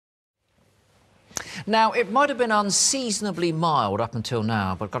Now, it might have been unseasonably mild up until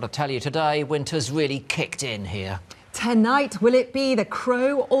now, but I've got to tell you today, winter's really kicked in here. Tonight, will it be the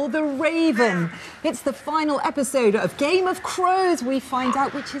crow or the raven? It's the final episode of Game of Crows. We find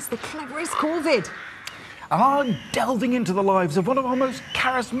out which is the cleverest corvid. And I'm delving into the lives of one of our most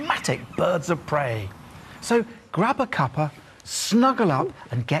charismatic birds of prey. So grab a cuppa, snuggle up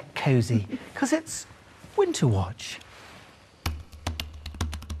and get cosy, because it's Winter Watch.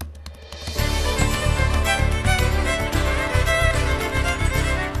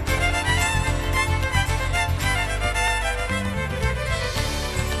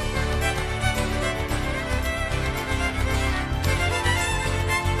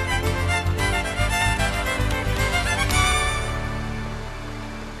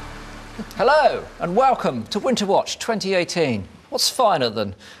 Hello and welcome to Winter Watch 2018. What's finer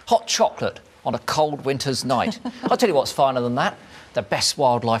than hot chocolate on a cold winter's night? I'll tell you what's finer than that. The best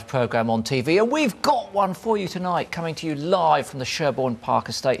wildlife programme on TV, and we've got one for you tonight, coming to you live from the Sherborne Park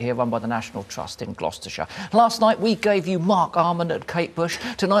estate here, run by the National Trust in Gloucestershire. Last night we gave you Mark Armand at Kate Bush.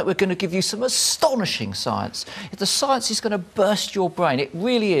 Tonight we're going to give you some astonishing science. If the science is going to burst your brain, it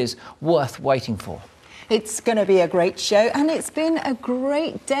really is worth waiting for. It's going to be a great show, and it's been a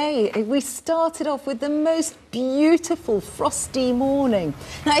great day. We started off with the most beautiful frosty morning.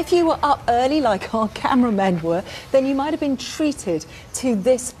 Now, if you were up early like our cameramen were, then you might have been treated to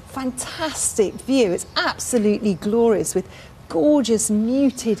this fantastic view. It's absolutely glorious with gorgeous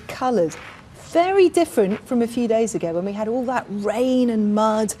muted colours. Very different from a few days ago when we had all that rain and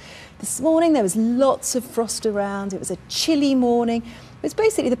mud. This morning there was lots of frost around. It was a chilly morning. It was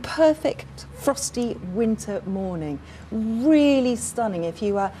basically the perfect frosty winter morning. Really stunning. If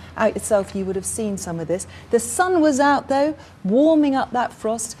you were out yourself, you would have seen some of this. The sun was out though, warming up that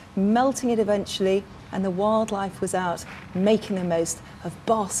frost, melting it eventually, and the wildlife was out making the most of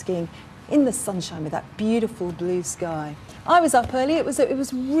basking in the sunshine with that beautiful blue sky. I was up early. It was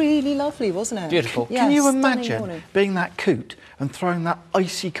really lovely, wasn't it? Beautiful. Yeah, Can you stunning imagine morning. being that coot and throwing that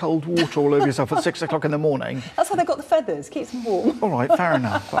icy cold water all over yourself at 6 o'clock in the morning? That's how they got the feathers, keeps them warm. All right, fair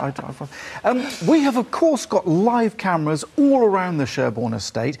enough. We have, of course, got live cameras all around the Sherborne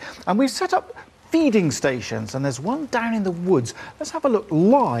estate, and we've set up feeding stations, and there's one down in the woods. Let's have a look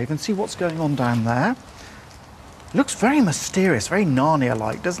live and see what's going on down there. Looks very mysterious, very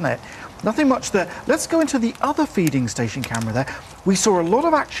Narnia-like, doesn't it? Nothing much there. Let's go into the other feeding station camera there. We saw a lot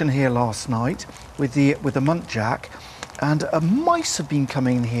of action here last night with the muntjac, and mice have been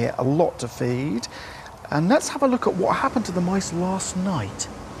coming in here a lot to feed. And let's have a look at what happened to the mice last night.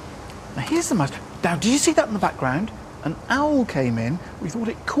 Now here's the mouse. Now, do you see that in the background? An owl came in. We thought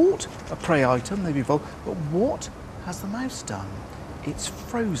it caught a prey item, maybe evolved. But what has the mouse done? It's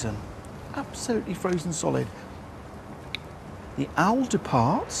frozen, absolutely frozen solid. The owl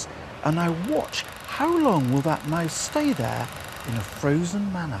departs, and now watch, how long will that mouse stay there in a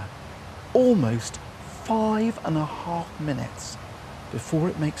frozen manner? Almost 5.5 minutes before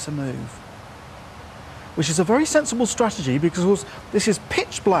it makes a move. Which is a very sensible strategy, because this is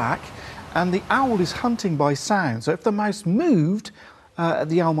pitch black and the owl is hunting by sound. So if the mouse moved,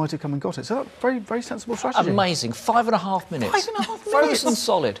 the owl might have come and got it. So that's very, very sensible strategy. Amazing. 5.5 minutes. 5.5 minutes. Frozen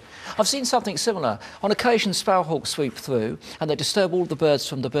solid. I've seen something similar. On occasion, sparrowhawks sweep through and they disturb all the birds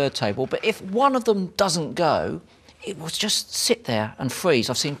from the bird table. But if one of them doesn't go, it will just sit there and freeze.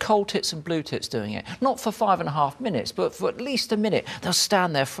 I've seen cold tits and blue tits doing it. Not for 5.5 minutes, but for at least a minute. They'll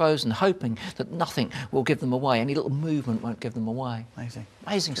stand there frozen, hoping that nothing will give them away. Any little movement won't give them away. Amazing.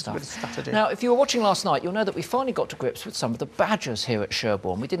 Amazing stuff. Strategy. Now, if you were watching last night, you'll know that we finally got to grips with some of the badgers here at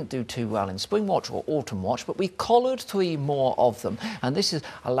Sherborne. We didn't do too well in Spring Watch or Autumn Watch, but we collared 3 more of them. And this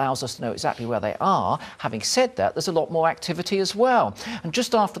allows us to know exactly where they are. Having said that, there's a lot more activity as well. And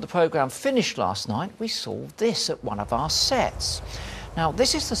just after the programme finished last night, we saw this at one of our sets. Now,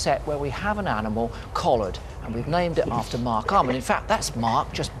 this is the set where we have an animal collared, and we've named it after Mark Armand. In fact, that's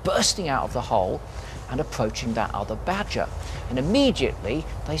Mark just bursting out of the hole and approaching that other badger. And immediately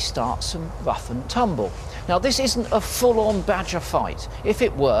they start some rough and tumble. Now, this isn't a full-on badger fight. If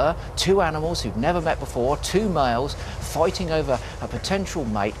it were, 2 animals who've never met before, 2 males fighting over a potential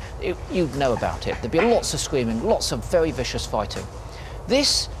mate, you'd know about it. There'd be lots of screaming, lots of very vicious fighting.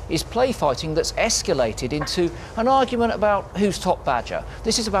 This is play fighting that's escalated into an argument about who's top badger.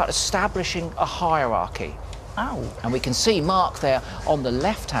 This is about establishing a hierarchy. Ow. And we can see Mark there on the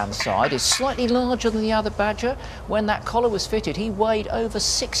left-hand side is slightly larger than the other badger. When that collar was fitted, he weighed over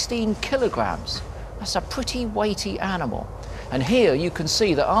 16 kilograms. That's a pretty weighty animal. And here you can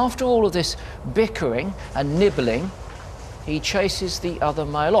see that after all of this bickering and nibbling, he chases the other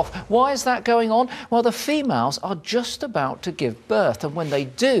male off. Why is that going on? Well, the females are just about to give birth, and when they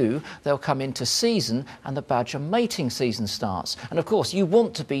do, they'll come into season and the badger mating season starts. And of course, you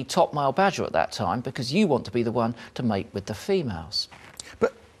want to be top male badger at that time because you want to be the one to mate with the females.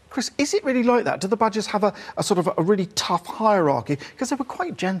 But Chris, is it really like that? Do the badgers have a sort of a really tough hierarchy? Because they were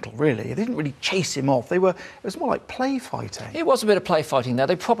quite gentle, really. They didn't really chase him off. It was more like play fighting. It was a bit of play fighting there.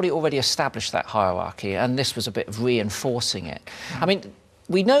 They probably already established that hierarchy, and this was a bit of reinforcing it. I mean,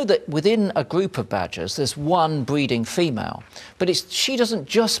 we know that within a group of badgers, there's one breeding female, but she doesn't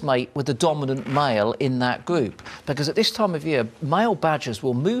just mate with the dominant male in that group, because at this time of year, male badgers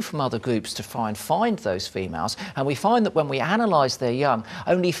will move from other groups to find those females, and we find that when we analyse their young,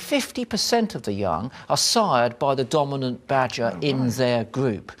 only 50% of the young are sired by the dominant badger in their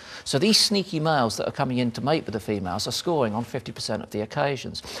group. So these sneaky males that are coming in to mate with the females are scoring on 50% of the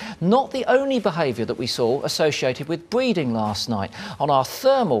occasions. Not the only behaviour that we saw associated with breeding last night. On our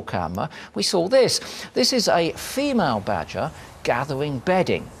thermal camera, we saw this. This is a female badger gathering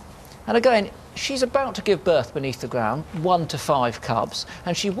bedding. And again, she's about to give birth beneath the ground, 1 to 5 cubs,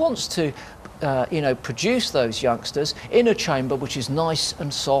 and she wants to produce those youngsters in a chamber which is nice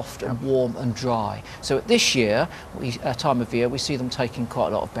and soft and warm and dry. So at this year, time of year, we see them taking quite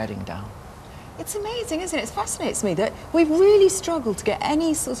a lot of bedding down. It's amazing, isn't it? It fascinates me that we've really struggled to get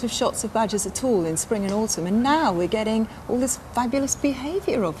any sort of shots of badgers at all in spring and autumn, and now we're getting all this fabulous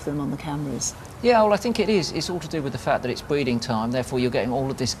behaviour of them on the cameras. Yeah, well, I think it is. It's all to do with the fact that it's breeding time, therefore you're getting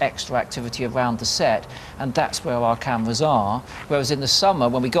all of this extra activity around the set, and that's where our cameras are. Whereas in the summer,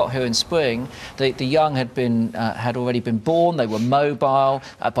 when we got here in spring, the young had already been born, they were mobile.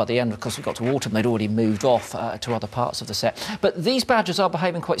 By the end, of course, we got to autumn, they'd already moved off to other parts of the set. But these badgers are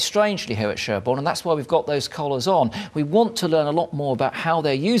behaving quite strangely here at Sherborne, and that's why we've got those collars on. We want to learn a lot more about how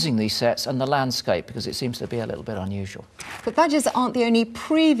they're using these sets and the landscape, because it seems to be a little bit unusual. But badgers aren't the only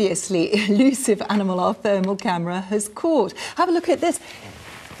previously elusive animal our thermal camera has caught. Have a look at this.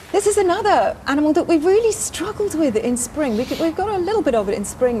 This is another animal that we've really struggled with in spring. We've got a little bit of it in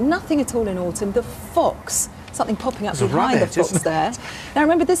spring, nothing at all in autumn. The fox. Something popping up behind the fox there. Now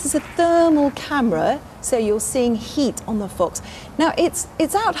remember, this is a thermal camera, so you're seeing heat on the fox. Now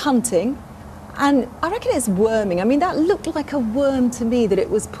it's out hunting, and I reckon it's worming. I mean, that looked like a worm to me that it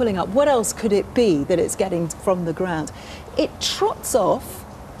was pulling up. What else could it be that it's getting from the ground? It trots off,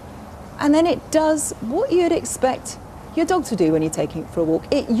 and then it does what you'd expect your dog to do when you're taking it for a walk.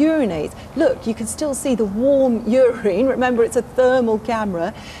 It urinates. Look, you can still see the warm urine. Remember, it's a thermal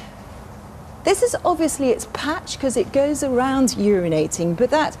camera. This is obviously its patch because it goes around urinating, but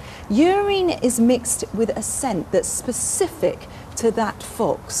that urine is mixed with a scent that's specific to that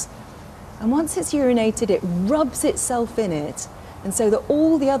fox. And once it's urinated, it rubs itself in it, and so that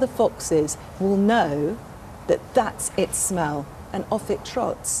all the other foxes will know that that's its smell, and off it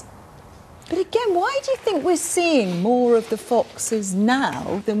trots. But again, why do you think we're seeing more of the foxes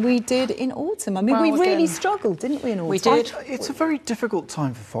now than we did in autumn? I mean, well, we really struggled, didn't we, in autumn? We did. It's a very difficult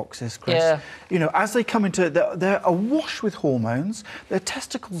time for foxes, Chris. Yeah. You know, as they come into it, they're awash with hormones. Their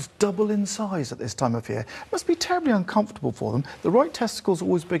testicles double in size at this time of year. It must be terribly uncomfortable for them. The right testicle's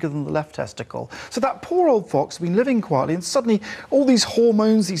always bigger than the left testicle. So that poor old fox has been living quietly, and suddenly all these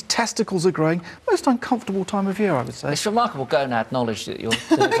hormones, these testicles are growing. Most uncomfortable time of year, I would say. It's remarkable gonad knowledge that you're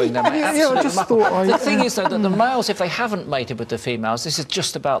delivering there, mate. Yeah, I just thought The thing is, though, that the males, if they haven't mated with the females, this is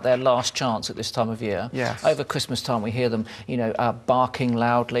just about their last chance at this time of year. Yes. Over Christmas time, we hear them, barking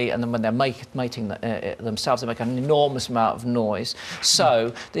loudly, and then when they're mating themselves, they make an enormous amount of noise.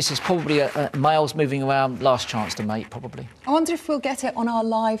 So this is probably males moving around, last chance to mate, probably. I wonder if we'll get it on our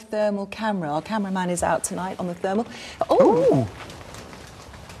live thermal camera. Our cameraman is out tonight on the thermal. Oh!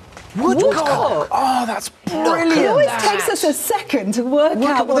 Woodcock! Oh, that's brilliant! It always takes us a second to work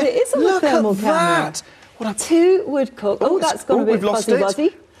out what it is on the thermal camera. That. What a two woodcock. Oh, that's gone a bit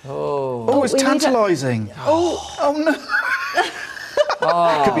fuzzy-wuzzy. Oh, it's tantalising. Oh, no.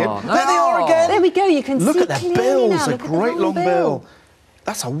 Could be it. No. There they are again. There we go. You can Look see at their clearly bills, now. a Look at the great long bill. bill.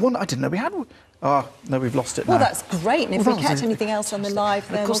 That's a one. I didn't know we had one. Oh, no, we've lost it now. Well, that's great. And if Well, we that was catch anything else on the live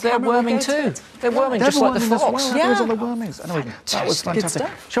thermal Because they're camera, we'll worming go to too. it. They're worming They're just like the worming as fox. well. Yeah. It was on the wormings. Anyway, that was Good fantastic.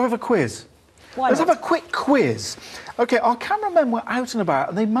 stuff. Shall we have a quiz? Why Let's not? have a quick quiz. OK, our cameramen were out and about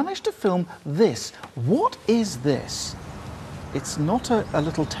and they managed to film this. What is this? It's not a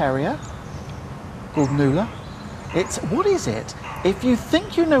little terrier called Nula. What is it? If you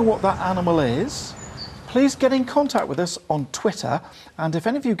think you know what that animal is, please get in contact with us on Twitter, and if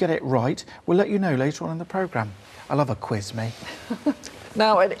any of you get it right, we'll let you know later on in the programme. I love a quiz, me.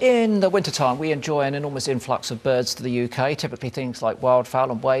 Now, in the wintertime, we enjoy an enormous influx of birds to the UK, typically things like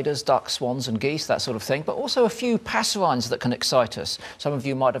wildfowl and waders, ducks, swans and geese, that sort of thing, but also a few passerines that can excite us. Some of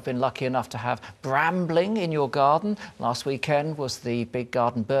you might have been lucky enough to have brambling in your garden. Last weekend was the big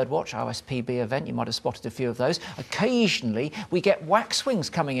Garden Birdwatch OSPB event. You might have spotted a few of those. Occasionally, we get waxwings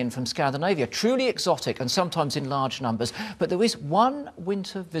coming in from Scandinavia, truly exotic and sometimes in large numbers. But there is one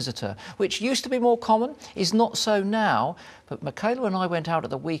winter visitor, which used to be more common, is not so now. But Michaela and I went out at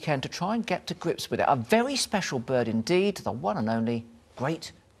the weekend to try and get to grips with it. A very special bird indeed, the one and only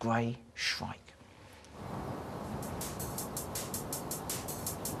great grey shrike.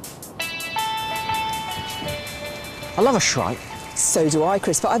 I love a shrike. So do I,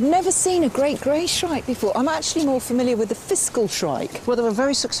 Chris, but I've never seen a great grey shrike before. I'm actually more familiar with the fiscal shrike. Well, they're a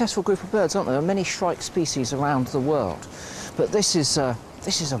very successful group of birds, aren't there? There are many shrike species around the world. But this is a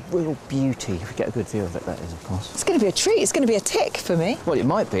real beauty, if we get a good view of it, that is, of course. It's going to be a treat. It's going to be a tick for me. Well, it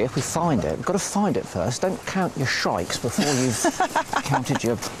might be if we find it. We've got to find it first. Don't count your shrikes before you've counted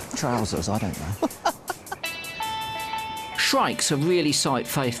your trousers, I don't know. Shrikes are really sight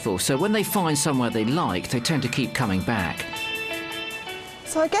faithful, so when they find somewhere they like, they tend to keep coming back.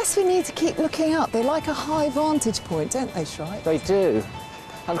 So I guess we need to keep looking up. They like a high vantage point, don't they, shrike? They do.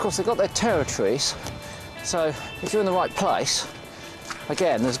 And, of course, they've got their territories, so if you're in the right place,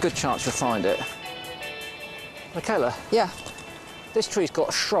 again, there's a good chance you'll find it. Michaela? Yeah. This tree's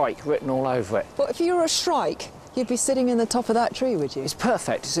got shrike written all over it. Well, if you were a shrike, you'd be sitting in the top of that tree, would you? It's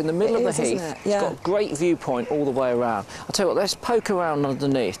perfect. It's in the middle of the heath. Isn't it? Yeah. It's got a great viewpoint all the way around. I'll tell you what, let's poke around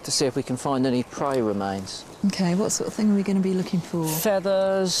underneath to see if we can find any prey remains. OK, what sort of thing are we going to be looking for?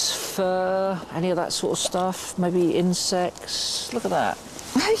 Feathers, fur, any of that sort of stuff. Maybe insects. Look at that.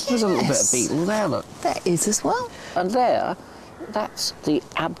 Oh, yes. There's a little bit of beetle there, look. There is as well. And there, that's the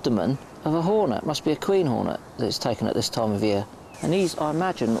abdomen of a hornet. It must be a queen hornet that it's taken at this time of year. And these, I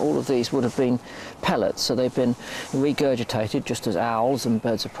imagine, all of these would have been pellets, so they've been regurgitated just as owls and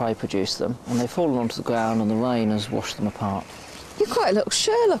birds of prey produce them, and they've fallen onto the ground and the rain has washed them apart. You're quite a little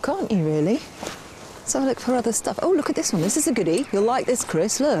Sherlock, aren't you, really? Let's have a look for other stuff. Oh, look at this one. This is a goodie. You'll like this,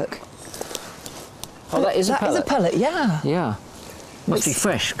 Chris. Look. Oh, that is a pellet? That is a pellet, yeah. Yeah. Must be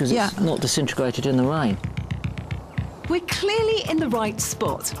fresh, because it's not disintegrated in the rain. We're clearly in the right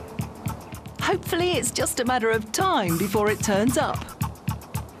spot. Hopefully it's just a matter of time before it turns up.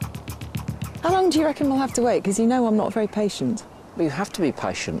 How long do you reckon we'll have to wait? Because you know I'm not very patient. Well, you have to be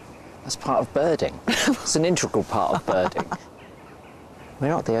patient. That's part of birding. It's an integral part of birding. We're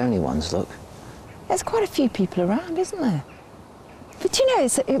not the only ones, look. There's quite a few people around, isn't there? But you know,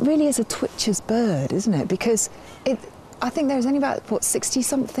 it really is a twitcher's bird, isn't it? Because I think there's only about, what,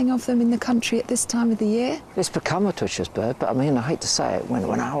 60-something of them in the country at this time of the year? It's become a twitcher's bird, but I mean, I hate to say it, when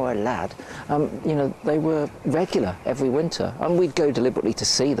I were a lad, you know, they were regular every winter. And we'd go deliberately to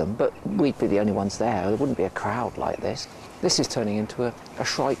see them, but we'd be the only ones there. There wouldn't be a crowd like this. This is turning into a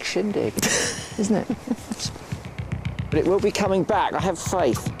shrike shindig, isn't it? But it will be coming back, I have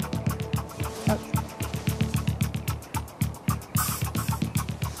faith.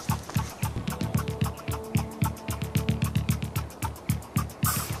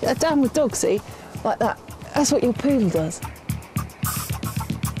 Down with dog, see? Like that. That's what your poodle does.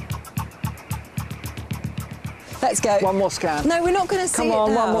 Let's go. One more scan. No, we're not going to see it now. Come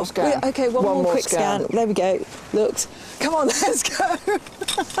on, one more scan. OK, one more quick scan. There we go. Looked. Come on, let's go.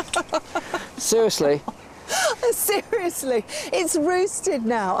 Seriously? Seriously, it's roosted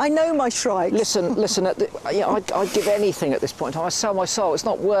now. I know my shrike. Listen, I'd give anything at this point in time. I sell my soul. It's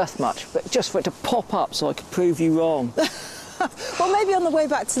not worth much, but just for it to pop up so I could prove you wrong. Well, maybe on the way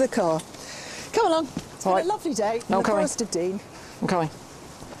back to the car. Come along. It's been a lovely day in the Forest of Dean. I'm coming.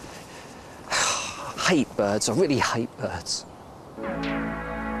 I hate birds. I really hate birds.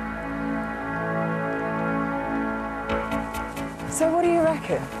 So what do you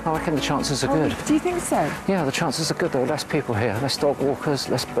reckon? I reckon the chances are good. Do you think so? Yeah, the chances are good. There are less people here, less dog walkers,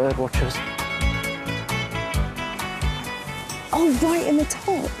 less bird watchers. Oh, right in the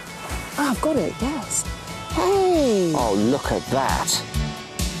top. Ah, I've got it, yes. Hey! Oh, look at that.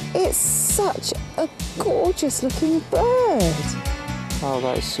 It's such a gorgeous looking bird. Oh,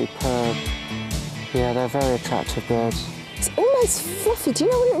 that is superb. Yeah, they're very attractive birds. It's almost fluffy. Do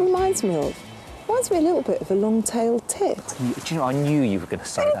you know what it reminds me of? Reminds me a little bit of a long-tailed tit. Do you know, I knew you were going to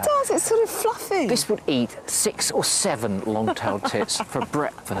say that. It does, it's sort of fluffy. This would eat 6 or 7 long-tailed tits for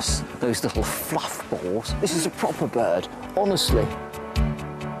breakfast, those little fluff balls. This is a proper bird, honestly.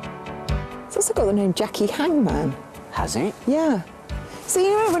 It's also got the name Jackie Hangman. Has it? Yeah. So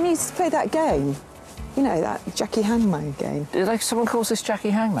you remember when you used to play that game? You know, that Jackie Hangman game? Someone calls this Jackie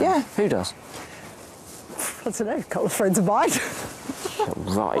Hangman? Yeah. Who does? I don't know, a couple of friends of mine.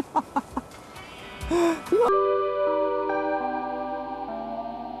 Right.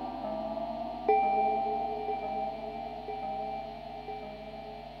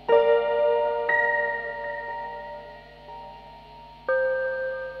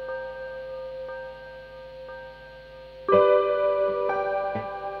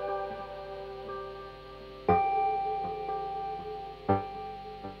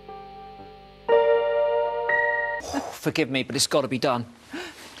 Forgive me, but it's got to be done.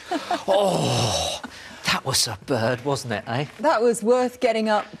 Oh, that was a bird, wasn't it, eh? That was worth getting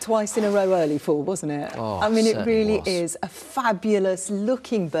up twice in a row early for, wasn't it? Oh, I mean, it really was. is a fabulous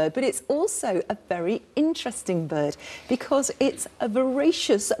looking bird, but it's also a very interesting bird because it's a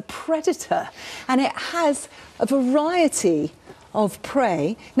voracious predator and it has a variety of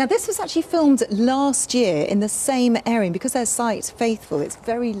prey. Now, this was actually filmed last year in the same area, and because they're site faithful, it's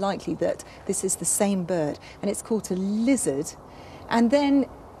very likely that this is the same bird, and it's called a lizard. And then,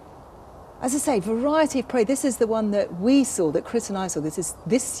 as I say, variety of prey. This is the one that we saw, that Chris and I saw. This is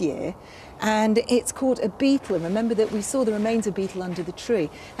this year, and it's called a beetle. And remember that we saw the remains of beetle under the tree,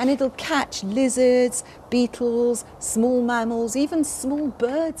 and it'll catch lizards, beetles, small mammals, even small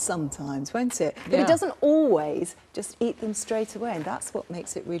birds sometimes, won't it? But Yeah. it doesn't always just eat them straight away, and that's what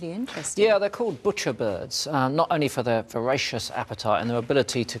makes it really interesting. Yeah, they're called butcher birds, not only for their voracious appetite and their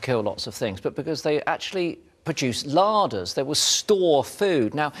ability to kill lots of things, but because they actually produce larders. They will store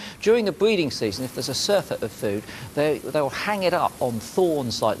food. Now, during the breeding season, if there's a surfeit of food, they'll hang it up on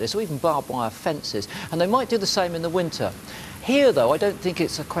thorns like this, or even barbed wire fences, and they might do the same in the winter. Here, though, I don't think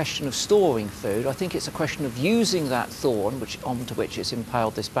it's a question of storing food. I think it's a question of using that thorn, onto which it's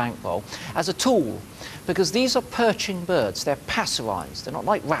impaled this bank bowl, as a tool. Because these are perching birds. They're passerines. They're not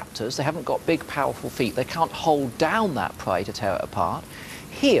like raptors. They haven't got big, powerful feet. They can't hold down that prey to tear it apart.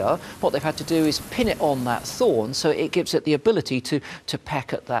 Here, what they've had to do is pin it on that thorn so it gives it the ability to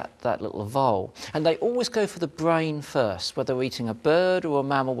peck at that little vole. And they always go for the brain first, whether they're eating a bird or a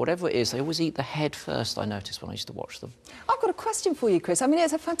mammal, whatever it is, they always eat the head first, I noticed when I used to watch them. I've got a question for you, Chris. I mean,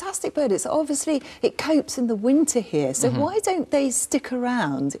 it's a fantastic bird. It's obviously, it copes in the winter here. So why don't they stick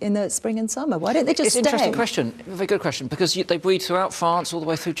around in the spring and summer? Why don't they just stay? It's an interesting question, a very good question, because they breed throughout France, all the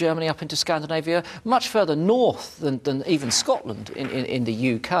way through Germany, up into Scandinavia, much further north than even Scotland in the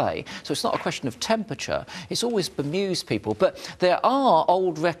UK. So it's not a question of temperature. It's always bemused people. But there are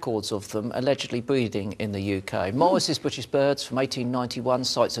old records of them allegedly breeding in the UK. Morris's British Birds from 1891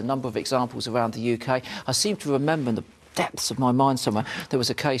 cites a number of examples around the UK. I seem to remember in the depths of my mind somewhere, there was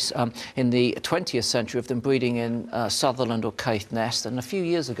a case in the 20th century of them breeding in Sutherland or Caithness, and a few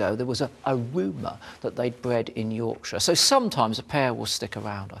years ago there was a rumour that they'd bred in Yorkshire. So sometimes a pair will stick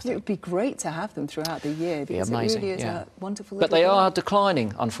around, I think. It would be great to have them throughout the year because amazing, it really is yeah. a wonderful But little they bird. are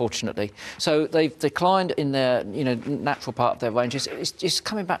declining, unfortunately. So they've declined in their natural part of their range. It's just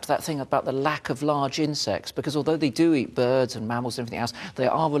coming back to that thing about the lack of large insects, because although they do eat birds and mammals and everything else, they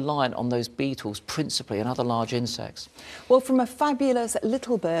are reliant on those beetles principally and other large insects. Well, from a fabulous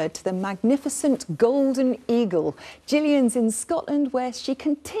little bird to the magnificent golden eagle, Gillian's in Scotland, where she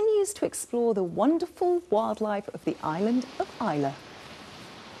continues to explore the wonderful wildlife of the island of Islay.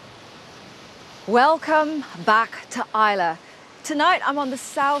 Welcome back to Islay. Tonight I'm on the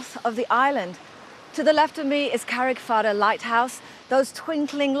south of the island. To the left of me is Carrickfergus Lighthouse. Those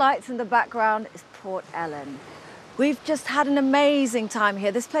twinkling lights in the background is Port Ellen. We've just had an amazing time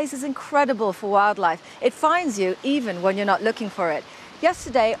here. This place is incredible for wildlife. It finds you even when you're not looking for it.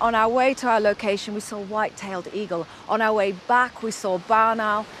 Yesterday, on our way to our location, we saw white-tailed eagle. On our way back, we saw barn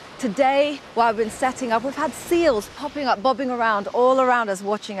owl. Today, while we've been setting up, we've had seals popping up, bobbing around, all around us,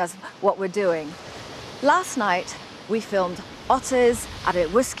 watching us, what we're doing. Last night, we filmed otters at a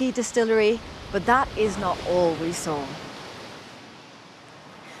whiskey distillery, but that is not all we saw.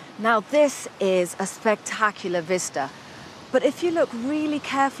 Now, this is a spectacular vista, but if you look really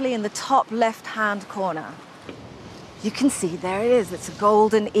carefully in the top left-hand corner, you can see there it is, it's a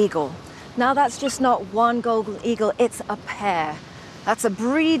golden eagle. Now, that's just not one golden eagle, it's a pair. That's a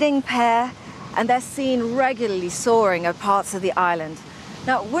breeding pair, and they're seen regularly soaring at parts of the island.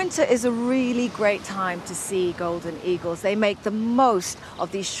 Now, winter is a really great time to see golden eagles. They make the most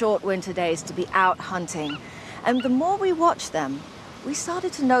of these short winter days to be out hunting. And the more we watch them, we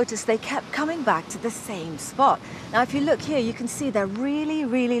started to notice they kept coming back to the same spot. Now, if you look here, you can see they're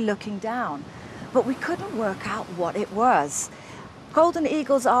really looking down, but we couldn't work out what it was. Golden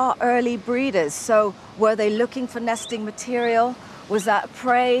eagles are early breeders, so were they looking for nesting material? Was that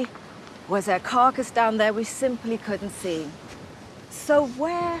prey? Was there a carcass down there? We simply couldn't see. So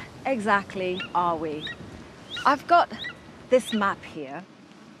where exactly are we? I've got this map here,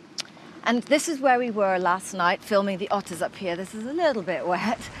 And this is where we were last night filming the otters up here. This is a little bit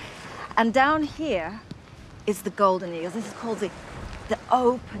wet. And down here is the golden eagles. This is called the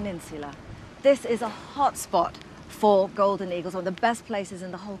O Peninsula. This is a hot spot for golden eagles, one of the best places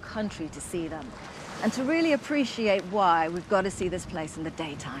in the whole country to see them. And to really appreciate why, we've got to see this place in the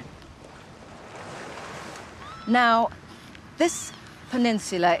daytime. Now, this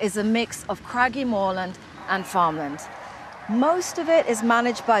peninsula is a mix of craggy moorland and farmland. Most of it is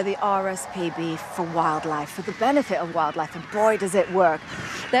managed by the RSPB for wildlife, for the benefit of wildlife, and boy does it work.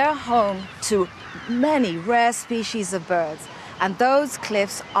 They're home to many rare species of birds, and those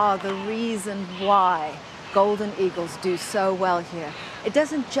cliffs are the reason why golden eagles do so well here. It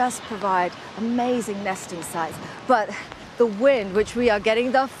doesn't just provide amazing nesting sites, but the wind, which we are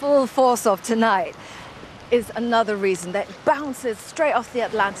getting the full force of tonight, is another reason that bounces straight off the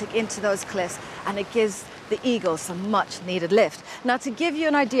Atlantic into those cliffs, and it gives the eagles some much needed lift. Now, to give you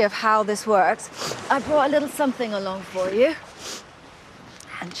an idea of how this works, I brought a little something along for you.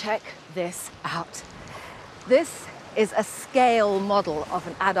 And check this out. This is a scale model of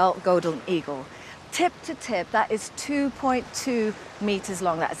an adult golden eagle. Tip to tip, that is 2.2 meters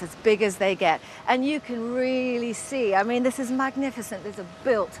long. That's as big as they get. And you can really see, I mean, this is magnificent. These are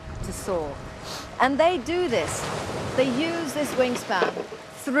built to soar. And they do this. They use this wingspan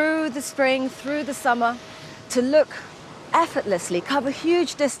through the spring, through the summer, to look effortlessly, cover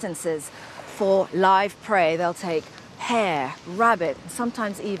huge distances for live prey. They'll take hare, rabbit, and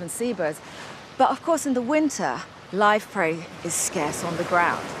sometimes even seabirds. But of course, in the winter, live prey is scarce on the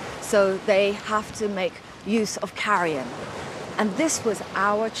ground. So they have to make use of carrion. And this was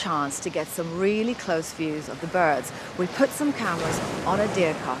our chance to get some really close views of the birds. We put some cameras on a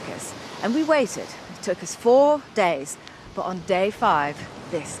deer carcass and we waited. It took us 4 days, but on day 5,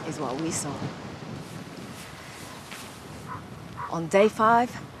 this is what we saw. On day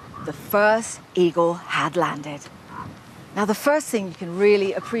 5, the first eagle had landed. Now, the first thing you can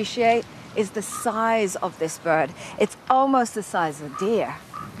really appreciate is the size of this bird. It's almost the size of a deer.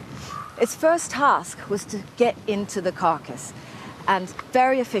 Its first task was to get into the carcass, and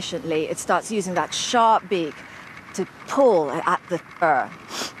very efficiently it starts using that sharp beak to pull at the fur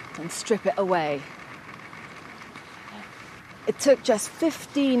and strip it away. It took just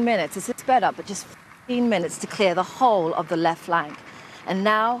 15 minutes, it's sped up, but just 15 minutes to clear the whole of the left flank. And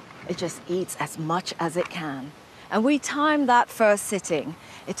now it just eats as much as it can. And we timed that first sitting.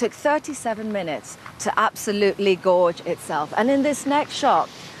 It took 37 minutes to absolutely gorge itself. And in this next shot,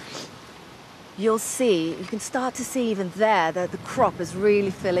 you can start to see even there that the crop is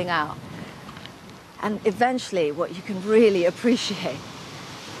really filling out. And eventually, what you can really appreciate,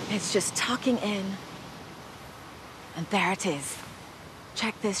 it's just tucking in. And there it is.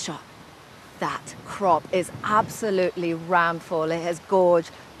 Check this shot. That crop is absolutely rammed full. It has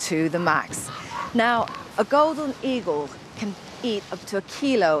gorged to the max. Now, a golden eagle can eat up to 1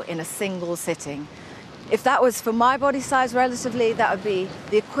 kilo in a single sitting. If that was for my body size relatively, that would be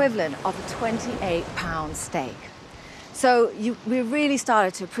the equivalent of a 28-pound steak. So we really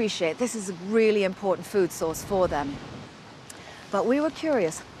started to appreciate this is a really important food source for them. But we were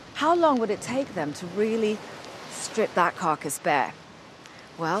curious, how long would it take them to really strip that carcass bare?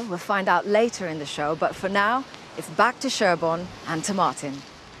 Well, we'll find out later in the show, but for now, it's back to Sherborne and to Martin.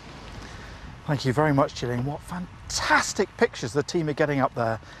 Thank you very much, Gillian. What fantastic pictures the team are getting up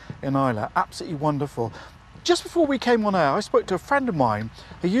there in Isla. Absolutely wonderful. Just before we came on air, I spoke to a friend of mine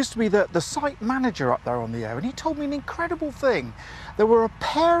who used to be the site manager up there on the air, and he told me an incredible thing. There were a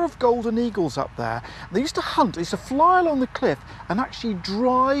pair of golden eagles up there. They used to hunt, they used to fly along the cliff and actually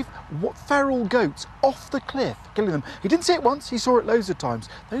drive feral goats off the cliff, killing them. He didn't see it once, he saw it loads of times.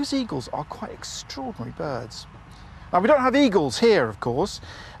 Those eagles are quite extraordinary birds. Now, we don't have eagles here, of course,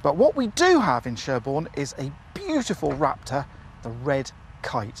 but what we do have in Sherborne is a beautiful raptor, the red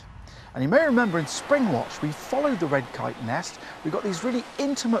kite. And you may remember in Spring Watch, we followed the red kite nest. We got these really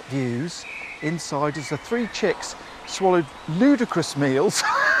intimate views inside as the 3 chicks swallowed ludicrous meals,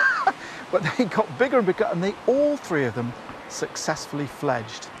 but they got bigger and bigger, and all 3 of them successfully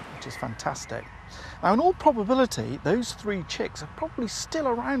fledged, which is fantastic. Now, in all probability, those 3 chicks are probably still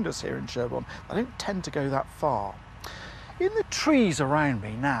around us here in Sherborne. They don't tend to go that far. In the trees around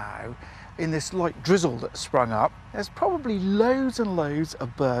me now, in this light drizzle that's sprung up, there's probably loads and loads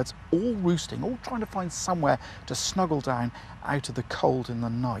of birds all roosting, all trying to find somewhere to snuggle down out of the cold in the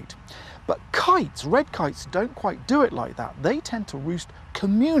night. But kites, red kites, don't quite do it like that. They tend to roost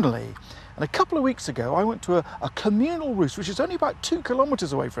communally. And a couple of weeks ago, I went to a communal roost, which is only about 2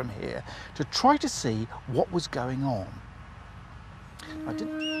 kilometres away from here, to try to see what was going on. I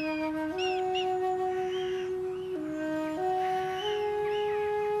didn't...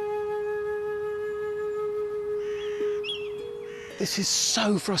 This is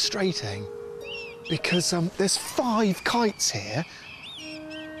so frustrating because there's 5 kites here,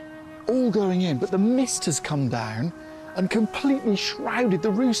 all going in, but the mist has come down and completely shrouded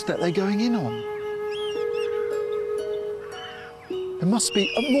the roost that they're going in on. There must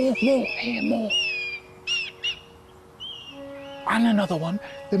be more, here, more. And another one.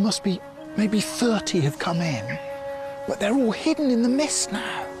 There must be maybe 30 have come in, but they're all hidden in the mist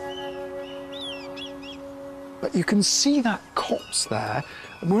now. But you can see that copse there,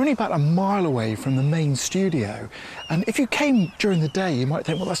 and we're only about a mile away from the main studio. And if you came during the day, you might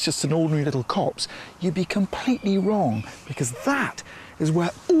think, well, that's just an ordinary little copse. You'd be completely wrong, because that is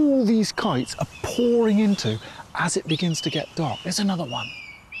where all these kites are pouring into as it begins to get dark. There's another one.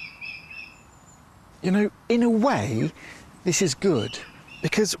 You know, in a way, this is good,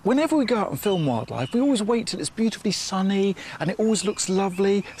 because whenever we go out and film wildlife, we always wait till it's beautifully sunny and it always looks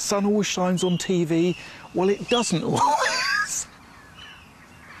lovely, sun always shines on TV. Well, it doesn't always.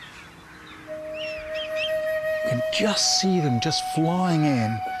 You can just see them just flying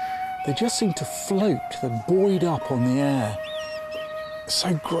in. They just seem to float, they're buoyed up on the air.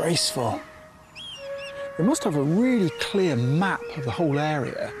 So graceful. They must have a really clear map of the whole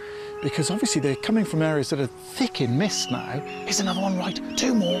area, because obviously they're coming from areas that are thick in mist now. Here's another one, right,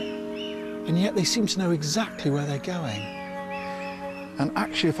 2 more. And yet they seem to know exactly where they're going. And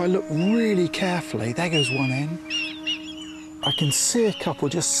actually, if I look really carefully, there goes one in. I can see a couple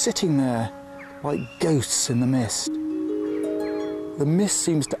just sitting there like ghosts in the mist. The mist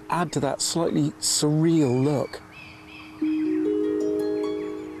seems to add to that slightly surreal look.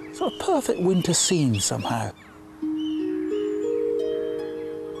 It's a perfect winter scene somehow.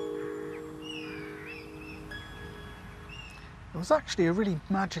 It was actually a really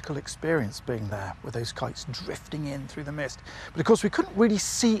magical experience being there with those kites drifting in through the mist. But of course we couldn't really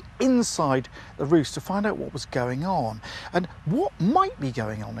see inside the roost to find out what was going on. And what might be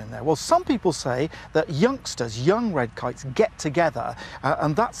going on in there? Well, some people say that youngsters, young red kites, get together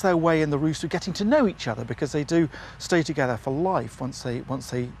and that's their way in the roost of getting to know each other, because they do stay together for life once they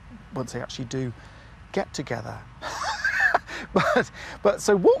actually do get together. But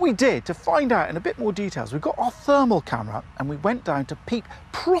so what we did to find out in a bit more details, we got our thermal camera and we went down to peep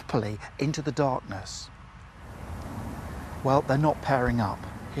properly into the darkness. Well, they're not pairing up.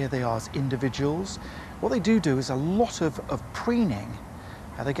 Here they are as individuals. What they do is a lot of preening.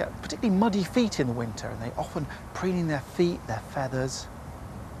 They get particularly muddy feet in the winter, and they often preening their feet, their feathers.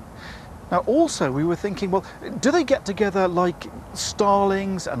 Now also we were thinking, well, do they get together like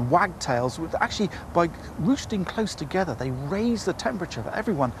starlings and wagtails? Actually, by roosting close together, they raise the temperature for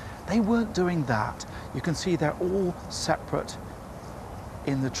everyone. They weren't doing that. You can see they're all separate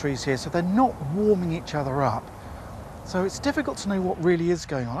in the trees here, so they're not warming each other up. So it's difficult to know what really is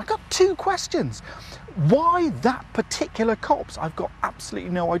going on. I've got 2 questions. Why that particular copse? I've got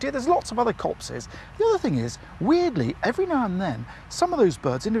absolutely no idea. There's lots of other copses. The other thing is, weirdly, every now and then, some of those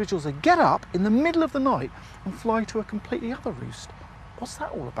birds, individuals, they get up in the middle of the night and fly to a completely other roost. What's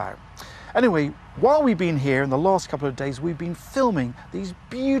that all about? Anyway, while we've been here in the last couple of days, we've been filming these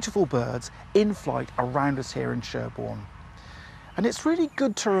beautiful birds in flight around us here in Sherborne. And it's really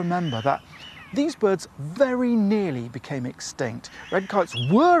good to remember that these birds very nearly became extinct. Red kites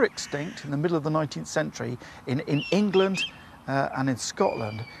were extinct in the middle of the 19th century in England and in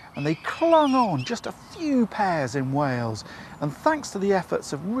Scotland, and they clung on, just a few pairs in Wales. And thanks to the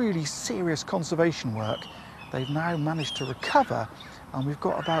efforts of really serious conservation work, they've now managed to recover, and we've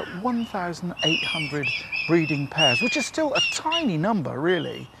got about 1,800 breeding pairs, which is still a tiny number,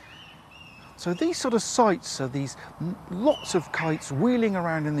 really. So these sort of sights are these lots of kites wheeling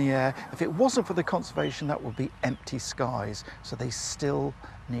around in the air. If it wasn't for the conservation, that would be empty skies. So they still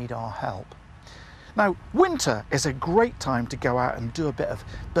need our help. Now, winter is a great time to go out and do a bit of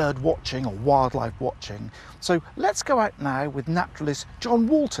bird watching or wildlife watching. So let's go out now with naturalist John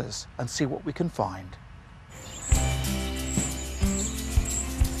Walters and see what we can find.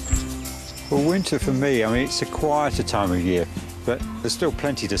 Well, winter for me, I mean, it's a quieter time of year, but there's still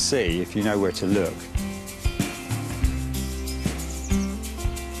plenty to see if you know where to look.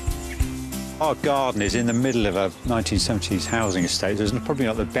 Our garden is in the middle of a 1970s housing estate. It's probably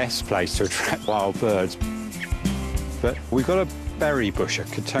not the best place to attract wild birds. But we've got a berry bush, a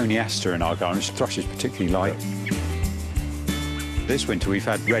cotoneaster in our garden, which thrushes particularly like. This winter we've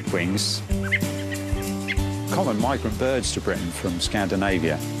had redwings, common migrant birds to Britain from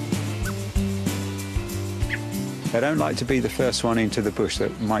Scandinavia. They don't like to be the first one into the bush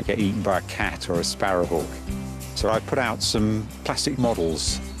that might get eaten by a cat or a sparrowhawk. So I put out some plastic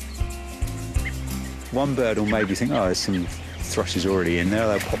models. One bird will maybe think, oh, there's some thrushes already in there.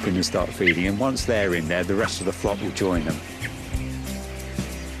 They'll pop in and start feeding, and once they're in there, the rest of the flock will join them.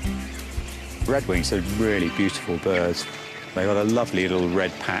 Redwings are really beautiful birds. They've got a lovely little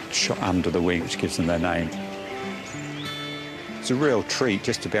red patch under the wing, which gives them their name. It's a real treat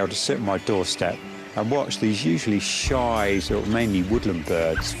just to be able to sit on my doorstep and watch these usually shy, sort of mainly woodland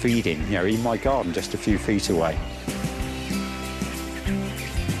birds feeding, you know, in my garden just a few feet away.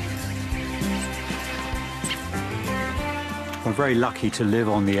 I'm very lucky to live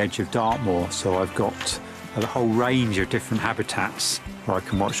on the edge of Dartmoor, so I've got a whole range of different habitats where I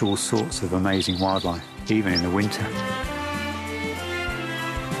can watch all sorts of amazing wildlife, even in the winter.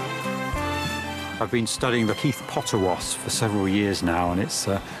 I've been studying the Heath potter wasp for several years now, and it's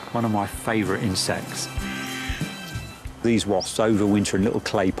one of my favourite insects. These wasps overwinter in little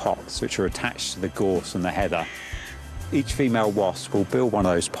clay pots which are attached to the gorse and the heather. Each female wasp will build one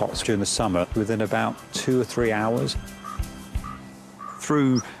of those pots during the summer within about 2 or 3 hours.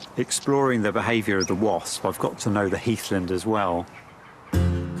 Through exploring the behaviour of the wasp, I've got to know the heathland as well.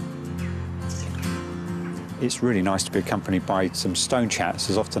 It's really nice to be accompanied by some stonechats.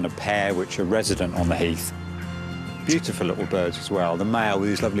 There's often a pair which are resident on the heath. Beautiful little birds as well, the male with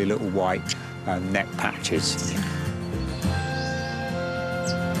these lovely little white neck patches.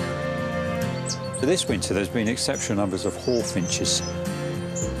 For this winter there's been exceptional numbers of hawfinches.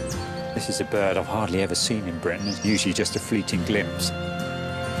 This is a bird I've hardly ever seen in Britain. It's usually just a fleeting glimpse.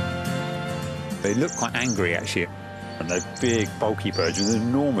 They look quite angry actually. And they're big, bulky birds with an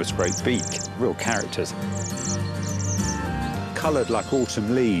enormous great beak, real characters. Coloured like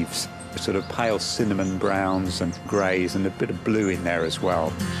autumn leaves, sort of pale cinnamon browns and greys and a bit of blue in there as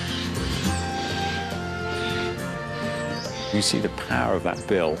well. You see the power of that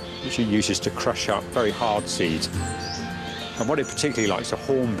bill, which it uses to crush up very hard seeds. And what it particularly likes are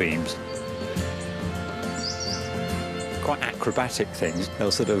hornbeams. Quite acrobatic things.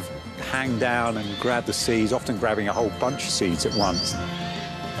 They'll sort of hang down and grab the seeds, often grabbing a whole bunch of seeds at once.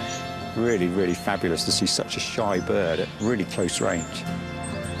 Really, really fabulous to see such a shy bird at really close range.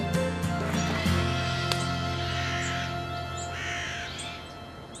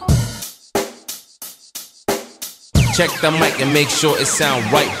 Check the mic and make sure it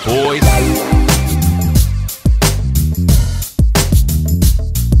sound right, boys.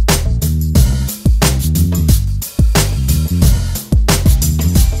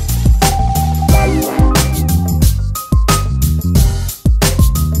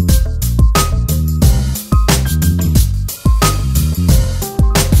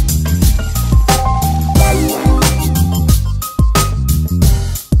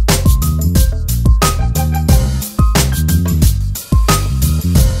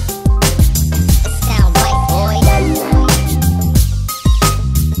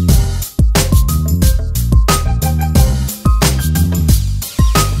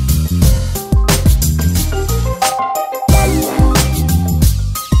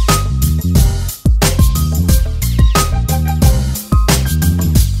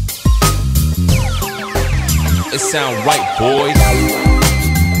 It sound right, boys.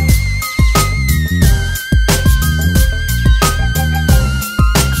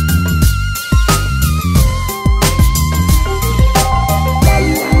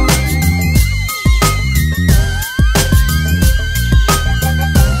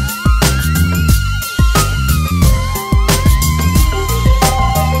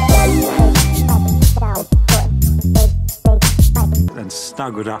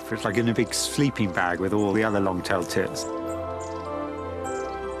 Snuggled up, it's like in a big sleeping bag with all the other long-tailed tits.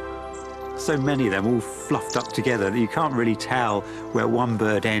 So many of them all fluffed up together that you can't really tell where one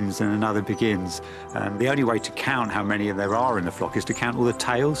bird ends and another begins. And the only way to count how many there are in the flock is to count all the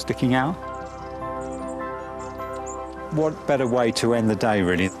tails sticking out. What better way to end the day,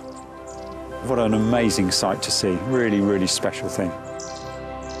 really? What an amazing sight to see. Really, really special thing.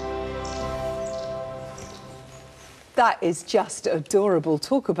 That is just adorable.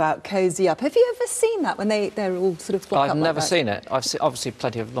 Talk about cosy up. Have you ever seen that when they're all sort of flock up? I've like never that? seen it. I've seen, obviously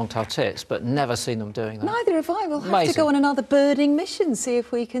plenty of long-tailed tits, but never seen them doing that. Neither have I. We'll have Amazing. to go on another birding mission, see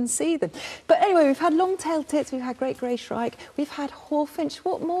if we can see them. But anyway, we've had long-tailed tits, we've had great grey shrike, we've had hawfinch.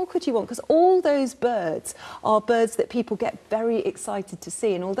 What more could you want? Because all those birds are birds that people get very excited to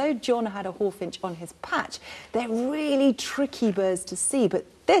see. And although John had a hawfinch on his patch, they're really tricky birds to see. But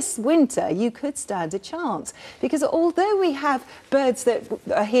this winter, you could stand a chance, because although we have birds that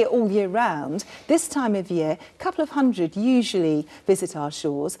are here all year round, this time of year, a couple of hundred usually visit our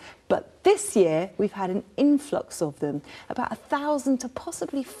shores, But this year, we've had an influx of them. About 1,000 to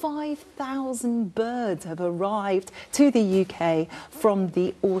possibly 5,000 birds have arrived to the UK from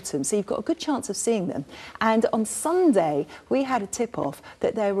the autumn. So you've got a good chance of seeing them. And on Sunday, we had a tip-off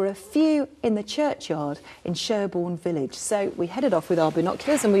that there were a few in the churchyard in Sherborne Village. So we headed off with our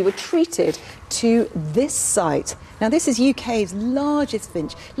binoculars and we were treated to this site. Now, this is UK's largest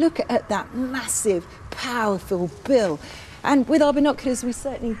finch. Look at that massive, powerful bill. And with our binoculars, we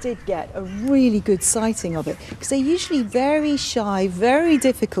certainly did get a really good sighting of it, because they're usually very shy, very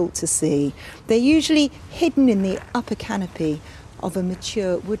difficult to see. They're usually hidden in the upper canopy of a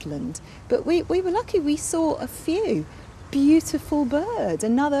mature woodland. But we were lucky, we saw a few. Beautiful bird,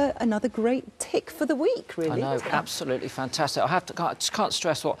 another great tick for the week, really. I know, absolutely fantastic. I just can't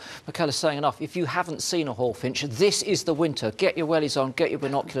stress what Michaela's saying enough. If you haven't seen a hawfinch, this is the winter. Get your wellies on, get your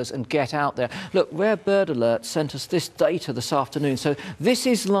binoculars and get out there. Look, Rare Bird Alert sent us this data this afternoon. So this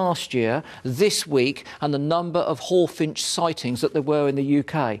is last year, this week, and the number of hawfinch sightings that there were in the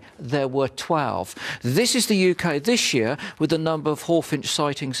UK. There were 12. This is the UK this year with the number of hawfinch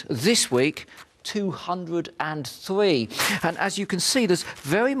sightings this week. 203. And as you can see, there's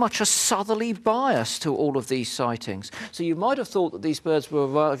very much a southerly bias to all of these sightings. So you might have thought that these birds were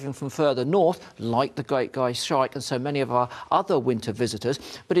arriving from further north, like the great guy shrike and so many of our other winter visitors,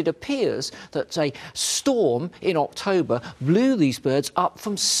 but it appears that a storm in October blew these birds up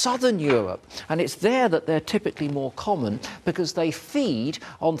from southern Europe. And it's there that they're typically more common because they feed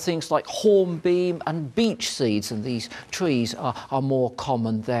on things like hornbeam and beech seeds, and these trees are more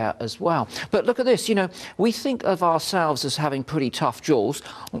common there as well. But look at this, you know, we think of ourselves as having pretty tough jaws,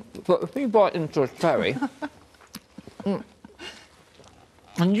 but if you bite into a cherry and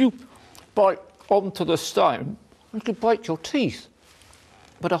you bite onto the stone, you could break your teeth.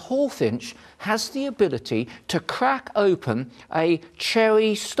 But a hawfinch has the ability to crack open a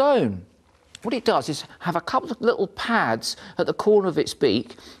cherry stone. What it does is have a couple of little pads at the corner of its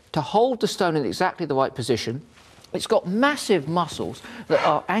beak to hold the stone in exactly the right position. It's got massive muscles that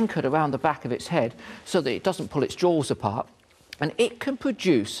are anchored around the back of its head so that it doesn't pull its jaws apart. And it can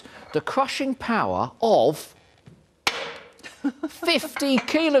produce the crushing power of 50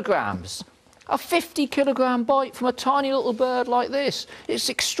 kilograms. A 50-kilogram bite from a tiny little bird like this. It's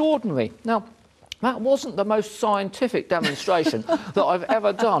extraordinary. Now, that wasn't the most scientific demonstration that I've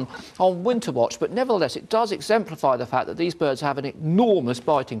ever done on Winter Watch, but nevertheless, it does exemplify the fact that these birds have an enormous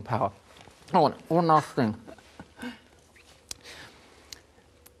biting power. Oh, one last thing.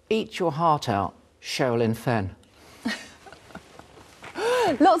 Eat your heart out, Sherilyn Fenn.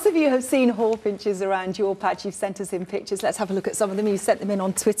 Lots of you have seen hawfinches around your patch. You've sent us in pictures. Let's have a look at some of them. You sent them in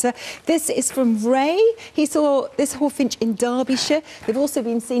on Twitter. This is from Ray. He saw this hawfinch in Derbyshire. They've also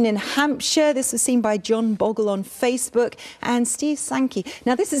been seen in Hampshire. This was seen by John Bogle on Facebook and Steve Sankey.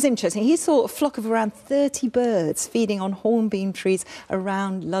 Now, this is interesting. He saw a flock of around 30 birds feeding on hornbeam trees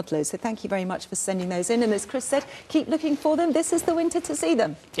around Ludlow. So thank you very much for sending those in. And as Chris said, keep looking for them. This is the winter to see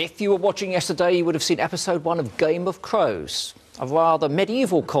them. If you were watching yesterday, you would have seen episode 1 of Game of Crows, a rather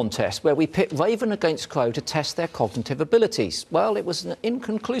medieval contest where we pit raven against crow to test their cognitive abilities. Well, it was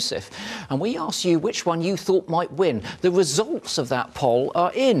inconclusive, and we asked you which one you thought might win. The results of that poll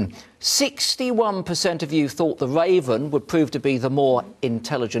are in. 61% of you thought the raven would prove to be the more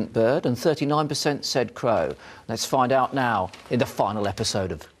intelligent bird, and 39% said crow. Let's find out now in the final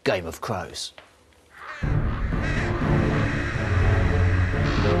episode of Game of Crows.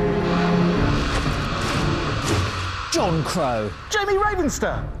 John Crow. Jamie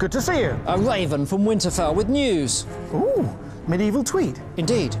Ravenster, good to see you. A raven from Winterfell with news. Ooh, medieval tweet.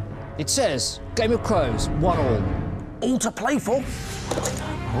 Indeed. It says, Game of Crows, 1-1. All to play for.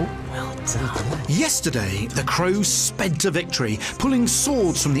 Oh, well done. Yesterday, the Crows sped to victory, pulling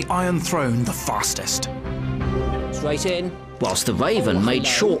swords from the Iron Throne the fastest. Straight in. Whilst the raven made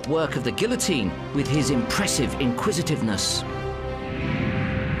short work of the guillotine with his impressive inquisitiveness.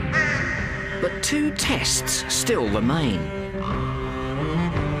 But 2 tests still remain.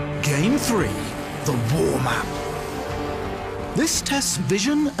 Game 3, the War Map. This tests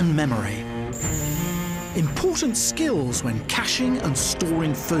vision and memory. Important skills when caching and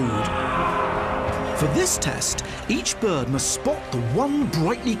storing food. For this test, each bird must spot the one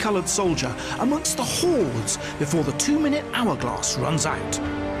brightly coloured soldier amongst the hordes before the 2-minute hourglass runs out.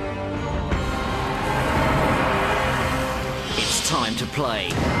 It's time to play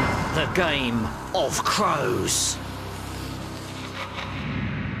the Game of Crows.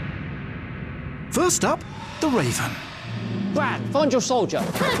 First up, the raven. Brad, find your soldier.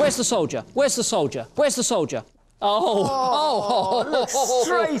 Where's the soldier? Where's the soldier? Where's the soldier? Oh,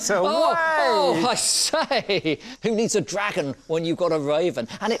 straight away. Oh, I say, who needs a dragon when you've got a raven?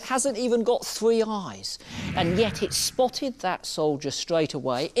 And it hasn't even got 3 eyes. And yet it spotted that soldier straight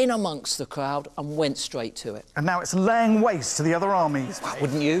away, in amongst the crowd, and went straight to it. And now it's laying waste to the other armies.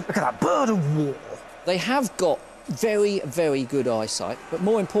 Wouldn't you? Look at that bird of war. They have got very, very good eyesight, but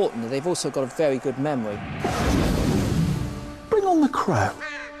more importantly, they've also got a very good memory. Bring on the crow.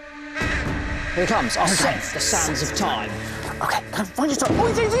 Here it comes. I'll set the sands of time. OK, find your time. Oh,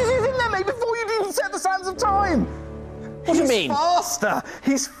 he's in there, mate, before you even set the sands of time. What do you mean? He's faster.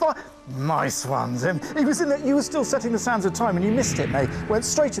 He's Nice one, Zim. He was in there. You were still setting the sands of time and you missed it, mate. Went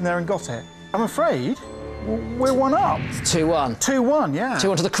straight in there and got it. I'm afraid we're 1 up. 2-1. 2-1, yeah.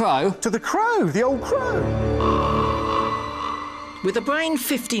 2-1 to the crow? To the crow, the old crow. With a brain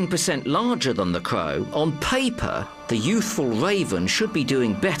 15% larger than the crow, on paper, the youthful raven should be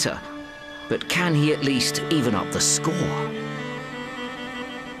doing better. But can he at least even up the score?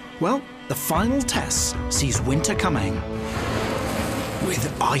 Well, the final test sees winter coming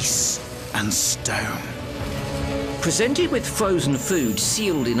with ice and stone. Presented with frozen food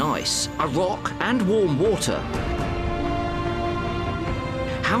sealed in ice, a rock and warm water,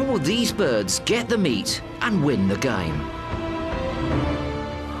 how will these birds get the meat and win the game?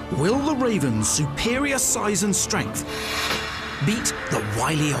 Will the raven's superior size and strength beat the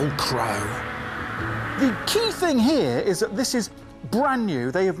wily old crow? The key thing here is that this is brand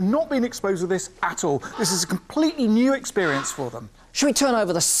new. They have not been exposed to this at all. This is a completely new experience for them. Should we turn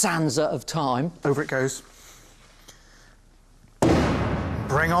over the Sansa of time? Over it goes.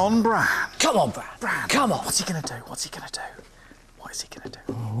 Bring on Bran. Come on, Bran. Bran. Come on. What's he going to do? What's he going to do? What is he going to do?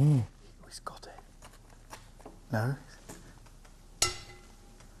 Oh. He's got it. No?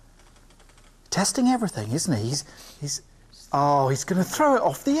 Testing everything, isn't he? Oh, he's going to throw it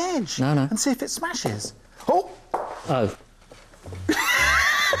off the edge. No. And see if it smashes. Oh! Oh. He's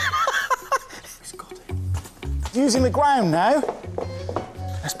got it. Using the ground now.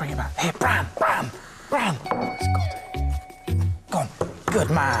 Let's bring him back. Here, Bran. He's got it. Go on. Good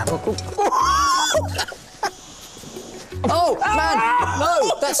man. Oh, man!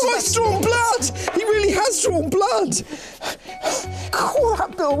 No, He's drawn blood! He really has drawn blood! God,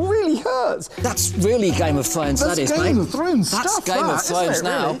 that bill really hurts. That's really Game of Thrones, that is, mate. That's Game of Thrones That's stuff, Game of Thrones isn't it,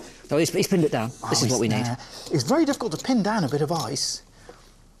 now. really? Oh, he's pinned it down. This is what we need. It's very difficult to pin down a bit of ice.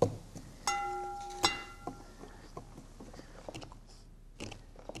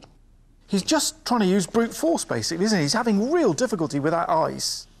 He's just trying to use brute force, basically, isn't he? He's having real difficulty with that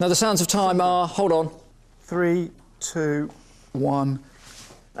ice. Now, the sounds of time are... Hold on. 3, 2, 1...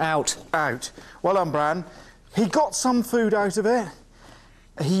 Out. Well done, Bran. He got some food out of it.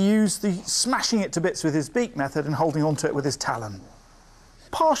 He used the smashing it to bits with his beak method and holding onto it with his talon.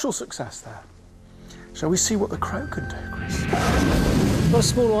 Partial success there. Shall we see what the crow can do, Chris? Got a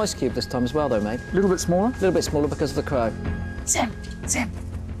smaller ice cube this time as well, though, mate. A little bit smaller? A little bit smaller because of the crow. Zim.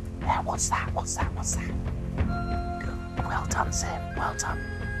 Yeah, what's that? Good. Well done, Zim. Well done.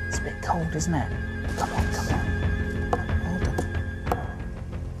 It's a bit cold, isn't it? Come on. Well done.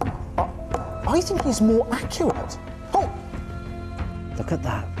 I think he's more accurate. Oh! Look at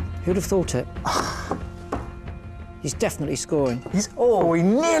that. Who'd have thought it? He's definitely scoring. He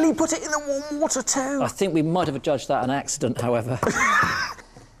nearly put it in the warm water too. I think we might have judged that an accident, however.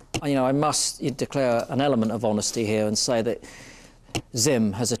 You know, I must declare an element of honesty here and say that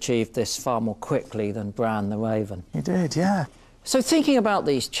Zim has achieved this far more quickly than Bran the Raven. He did, yeah. So thinking about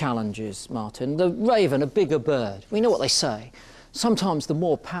these challenges, Martin, the raven, a bigger bird, we know what they say. Sometimes the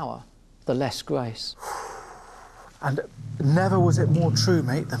more power, the less grace. And never was it more true,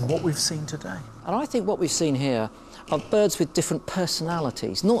 mate, than what we've seen today. And I think what we've seen here are birds with different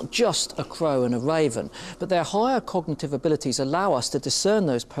personalities, not just a crow and a raven, but their higher cognitive abilities allow us to discern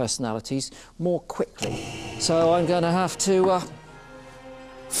those personalities more quickly. So I'm going to have to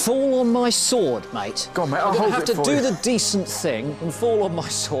fall on my sword, mate. Go on, mate, I'm I'll going to hold have it to for do you. the decent thing and fall on my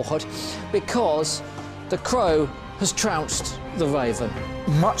sword because the crow has trounced the raven.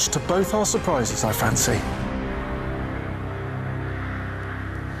 Much to both our surprises, I fancy.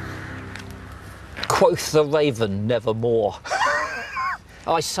 Quoth the raven nevermore.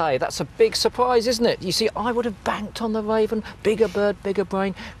 I say, that's a big surprise, isn't it? You see, I would have banked on the raven. Bigger bird, bigger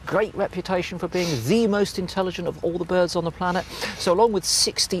brain, great reputation for being the most intelligent of all the birds on the planet. So along with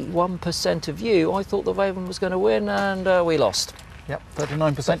 61% of you, I thought the raven was going to win, and we lost. Yep,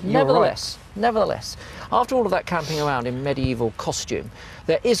 39%. Nevertheless, after all of that camping around in medieval costume,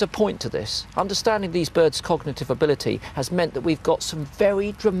 there is a point to this. Understanding these birds' cognitive ability has meant that we've got some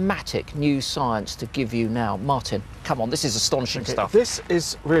very dramatic new science to give you now. Martin, come on, this is astonishing stuff. This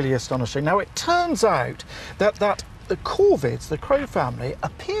is really astonishing. Now, it turns out that the corvids, the crow family,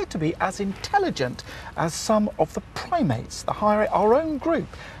 appear to be as intelligent as some of the primates, our own group.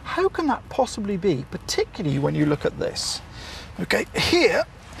 How can that possibly be, particularly when you look at this? Okay, here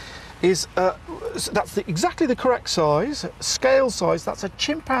is, that's exactly the correct size, scale size. That's a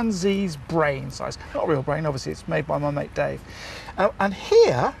chimpanzee's brain size. Not a real brain, obviously, it's made by my mate Dave. And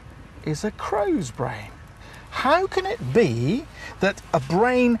here is a crow's brain. How can it be that a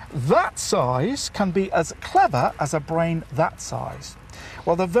brain that size can be as clever as a brain that size?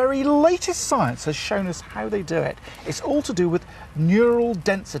 Well, the very latest science has shown us how they do it. It's all to do with neural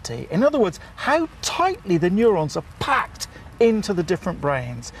density. In other words, how tightly the neurons are packed into the different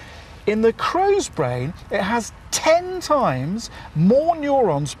brains. In the crow's brain, it has 10 times more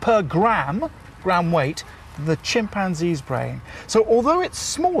neurons per gram weight, the chimpanzee's brain. So although it's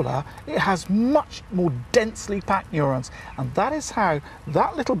smaller, it has much more densely packed neurons, and that is how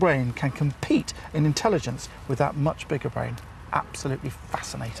that little brain can compete in intelligence with that much bigger brain. Absolutely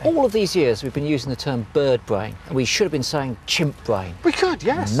fascinating. All of these years we've been using the term bird brain, and we should have been saying chimp brain. We could,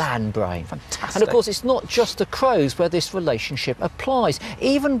 yes. Man brain. Fantastic. And of course it's not just the crows where this relationship applies.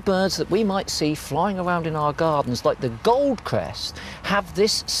 Even birds that we might see flying around in our gardens, like the goldcrest, have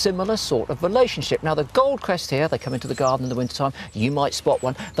this similar sort of relationship. Now the goldcrest here, they come into the garden in the wintertime, you might spot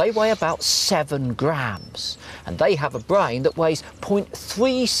one, they weigh about 7 grams, and they have a brain that weighs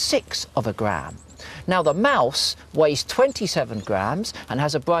 0.36 of a gram. Now the mouse weighs 27 grams and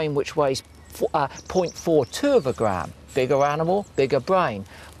has a brain which weighs 0.42 of a gram. Bigger animal, bigger brain.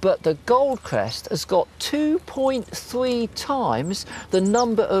 But the goldcrest has got 2.3 times the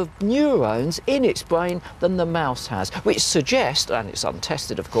number of neurons in its brain than the mouse has, which suggests, and it's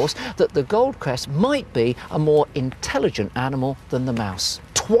untested of course, that the goldcrest might be a more intelligent animal than the mouse.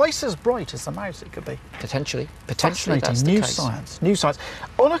 Twice as bright as the mouse it could be. Potentially that's Fascinating. the case. New science.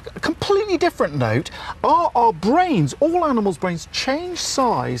 On a completely different note, our brains, all animals' brains, change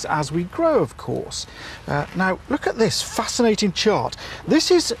size as we grow, of course. Now, look at this fascinating chart. This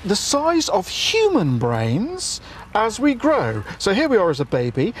is the size of human brains as we grow. So here we are as a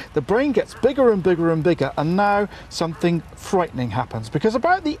baby, the brain gets bigger and bigger and bigger, and now something frightening happens, because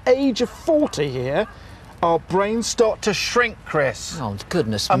about the age of 40 here, our brains start to shrink, Chris. Oh,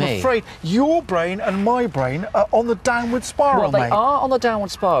 goodness I'm me. afraid your brain and my brain are on the downward spiral, Well, they mate. are on the downward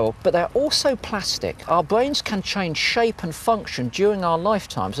spiral, but they're also plastic. Our brains can change shape and function during our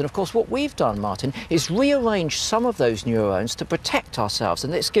lifetimes, and of course what we've done, Martin, is rearrange some of those neurons to protect ourselves,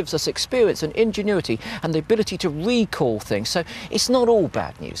 and this gives us experience and ingenuity and the ability to recall things. So it's not all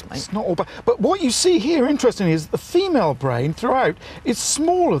bad news, mate. It's not all bad. But what you see here, interestingly, is the female brain throughout is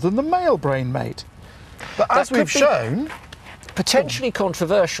smaller than the male brain, mate. But as we've shown... Potentially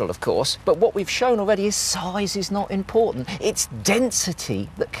controversial, of course, but what we've shown already is size is not important. It's density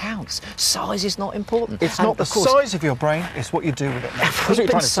that counts. Size is not important. It's not the size of your brain, it's what you do with it, mate. We've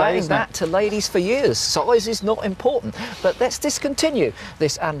been saying that to ladies for years. Size is not important. But let's discontinue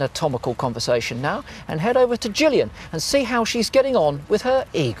this anatomical conversation now and head over to Gillian and see how she's getting on with her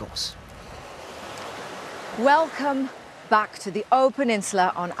eagles. Welcome back to the O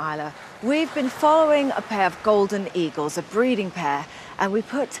Peninsula on Isla. We've been following a pair of golden eagles, a breeding pair, and we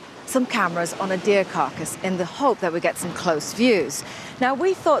put some cameras on a deer carcass in the hope that we get some close views. Now,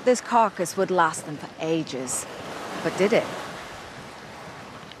 we thought this carcass would last them for ages, but did it?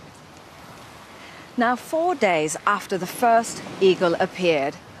 Now, 4 days after the first eagle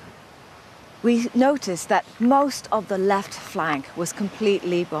appeared, we noticed that most of the left flank was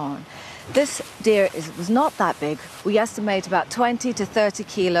completely gone. This deer was not that big. We estimate about 20 to 30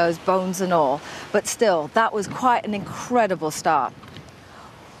 kilos, bones and all, but still, that was quite an incredible start.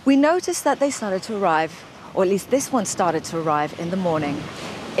 We noticed that they started to arrive, or at least this one started to arrive in the morning.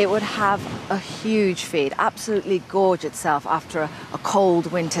 It would have a huge feed, absolutely gorge itself after a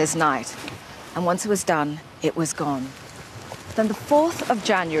cold winter's night. And once it was done, it was gone. Then the 4th of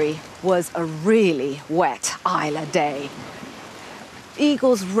January was a really wet Isla day.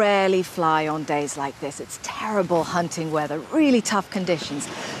 Eagles rarely fly on days like this. It's terrible hunting weather, really tough conditions.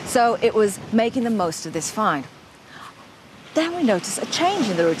 So it was making the most of this find. Then we noticed a change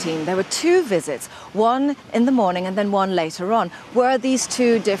in the routine. There were 2 visits, one in the morning and then one later on. Were these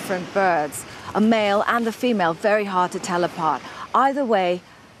 2 different birds, a male and a female, very hard to tell apart. Either way,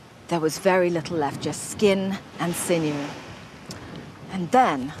 there was very little left, just skin and sinew. And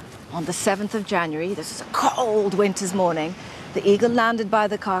then, on the 7th of January, this was a cold winter's morning, The eagle landed by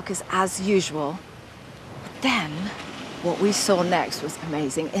the carcass as usual. But then, what we saw next was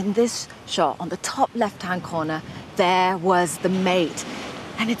amazing. In this shot, on the top left-hand corner, there was the mate.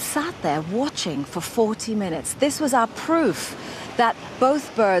 And it sat there watching for 40 minutes. This was our proof that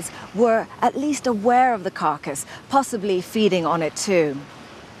both birds were at least aware of the carcass, possibly feeding on it too.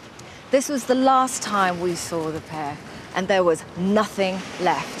 This was the last time we saw the pair, and there was nothing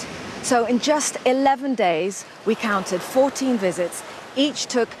left. So in just 11 days, we counted 14 visits. Each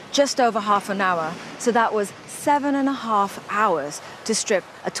took just over half an hour. So that was 7.5 hours to strip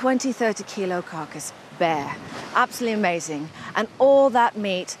a 20-30 kilo carcass bare. Absolutely amazing. And all that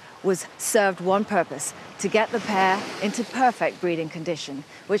meat was served one purpose, to get the pair into perfect breeding condition,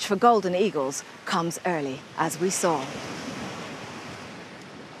 which for golden eagles comes early, as we saw.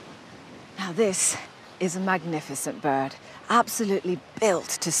 Now this is a magnificent bird, absolutely built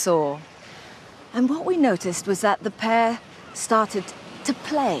to soar. And what we noticed was that the pair started to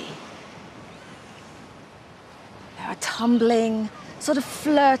play. They are tumbling, sort of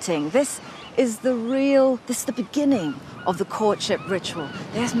flirting. This is the beginning of the courtship ritual.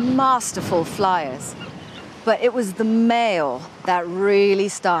 They're masterful flyers. But it was the male that really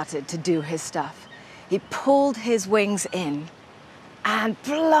started to do his stuff. He pulled his wings in and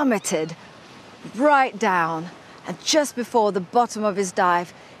plummeted right down. And just before the bottom of his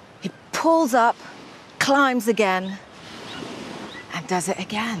dive, he pulls up, climbs again, and does it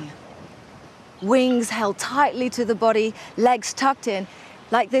again. Wings held tightly to the body, legs tucked in.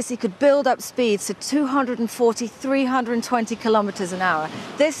 Like this, he could build up speeds to 240, 320 kilometers an hour.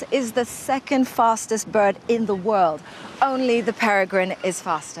 This is the second fastest bird in the world. Only the peregrine is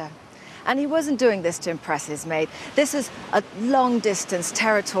faster. And he wasn't doing this to impress his mate. This is a long-distance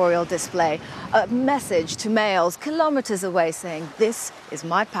territorial display, a message to males kilometers away saying, this is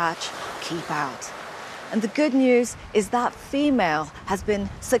my patch, keep out. And the good news is that female has been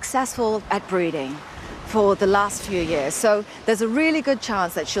successful at breeding for the last few years. So there's a really good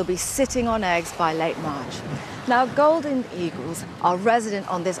chance that she'll be sitting on eggs by late March. Now, golden eagles are resident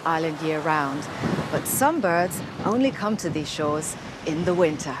on this island year-round, but some birds only come to these shores in the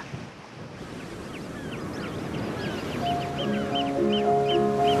winter.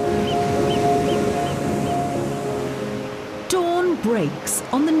 Dawn breaks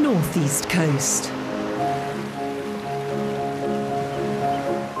on the northeast coast.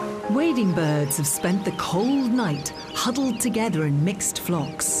 Wading birds have spent the cold night huddled together in mixed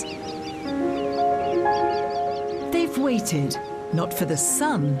flocks. They've waited, not for the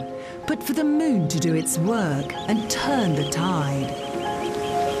sun, but for the moon to do its work and turn the tide.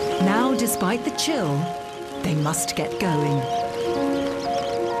 Now, despite the chill, they must get going.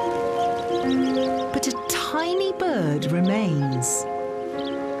 But a tiny bird remains.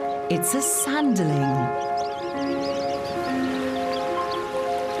 It's a sanderling.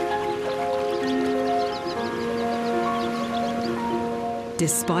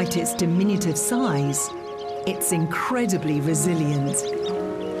 Despite its diminutive size, it's incredibly resilient.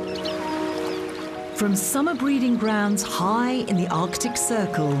 From summer breeding grounds high in the Arctic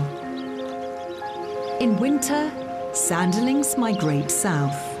Circle, in winter, sanderlings migrate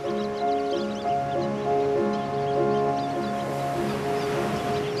south.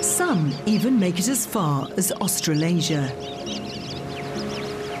 Some even make it as far as Australasia.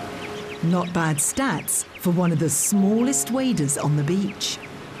 Not bad stats for one of the smallest waders on the beach.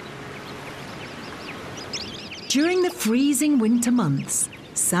 During the freezing winter months,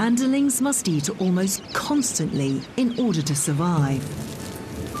 sanderlings must eat almost constantly in order to survive.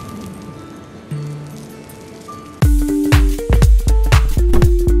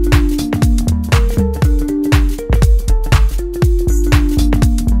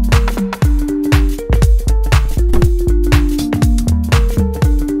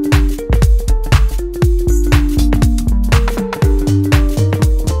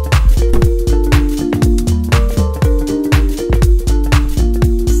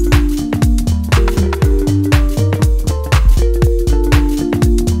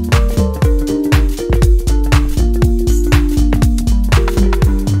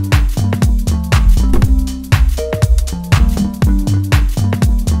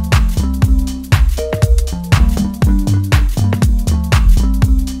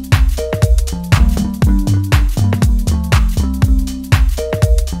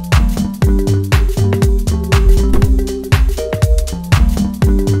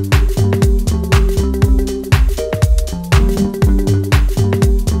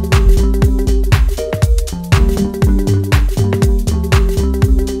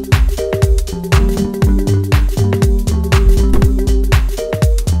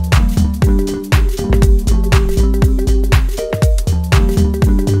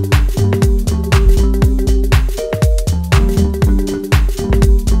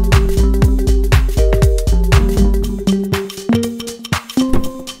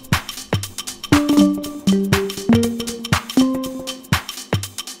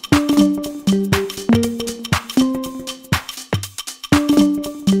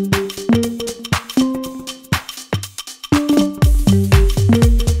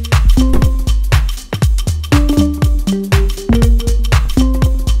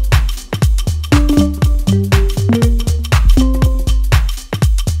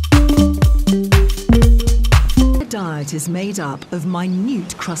 made up of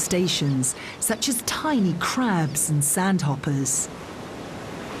minute crustaceans, such as tiny crabs and sandhoppers.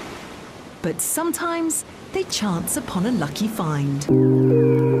 But sometimes they chance upon a lucky find.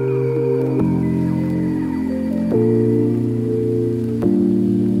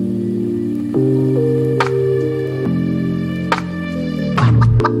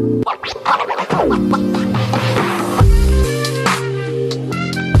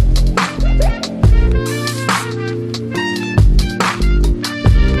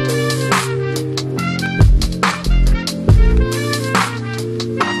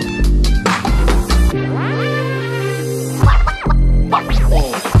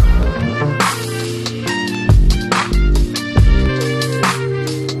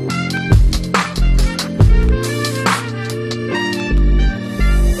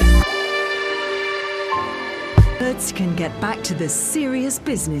 Birds can get back to the serious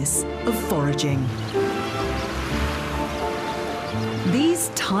business of foraging. These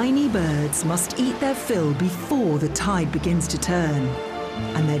tiny birds must eat their fill before the tide begins to turn,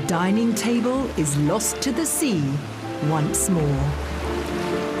 and their dining table is lost to the sea once more.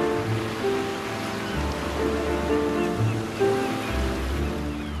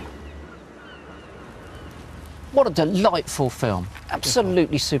 What a delightful film.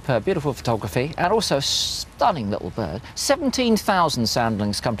 Absolutely superb, beautiful photography, and also a stunning little bird. 17,000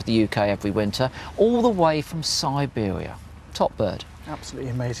 sandlings come to the UK every winter, all the way from Siberia. Top bird. Absolutely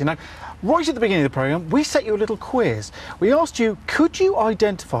amazing. Now, right at the beginning of the programme, we set you a little quiz. We asked you, could you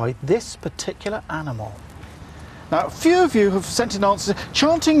identify this particular animal? Now, a few of you have sent in answers.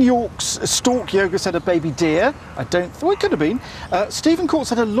 Chanting York's Stork Yoga said a baby deer. Well, it could have been. Stephen Court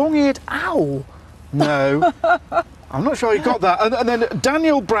said a long-eared owl. No, I'm not sure you got that. And then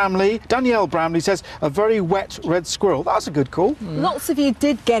Danielle Bramley says a very wet red squirrel. That's a good call. Lots of you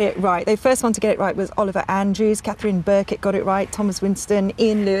did get it right. The first one to get it right was Oliver Andrews, Catherine Burkett got it right, Thomas Winston,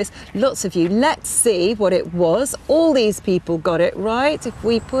 Ian Lewis. Lots of you. Let's see what it was. All these people got it right. If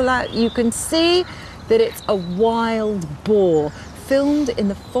we pull out, you can see that it's a wild boar, filmed in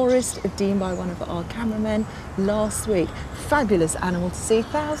the Forest of Dean by one of our cameramen last week. Fabulous animal to see,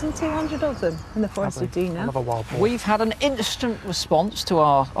 1,200 of them in the Forest of Dean now. Another wild boar. We've had an instant response to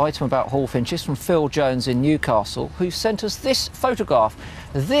our item about hawfinches from Phil Jones in Newcastle, who sent us this photograph.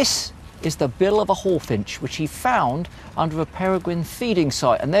 This is the bill of a hawfinch, which he found under a peregrine feeding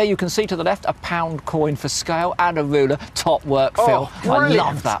site. And there you can see to the left a £1 coin for scale and a ruler. Top work, Phil. Brilliant. I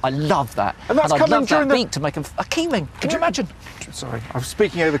love that. I love that. And that's I'd coming love during that the... beak to make a keyring. Could you imagine? Sorry, I'm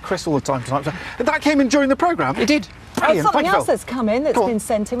speaking over Chris all the time tonight. That came in during the programme? It did. Brilliant. Something Thank you, else Phil. that's come in, that's been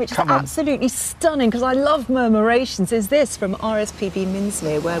sent in, which is Come on. absolutely stunning, because I love murmurations, is this from RSPB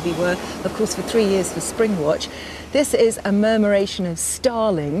Minsmere, where we were, of course, for 3 years for Spring Watch. This is a murmuration of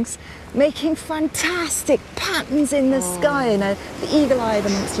starlings making fantastic patterns in the sky. And the eagle-eyed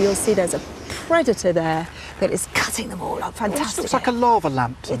amongst you, you'll see there's a predator there that is cutting them all up. Fantastic. It looks like a lava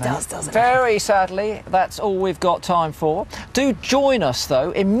lamp. It does, doesn't it? Very sadly, that's all we've got time for. Do join us,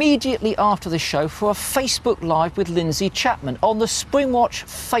 though, immediately after the show for a Facebook Live with Lindsay Chapman on the Springwatch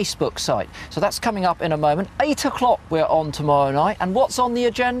Facebook site. So that's coming up in a moment. 8 o'clock we're on tomorrow night. And what's on the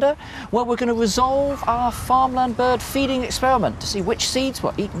agenda? Well, we're going to resolve our farmland bird feeding experiment to see which seeds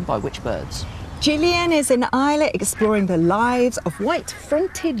were eaten by which birds. Gillian is in Islay exploring the lives of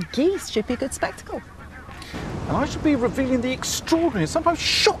white-fronted geese. Should be a good spectacle. And I should be revealing the extraordinary, sometimes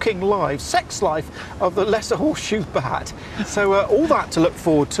shocking sex life of the lesser horseshoe bat. So all that to look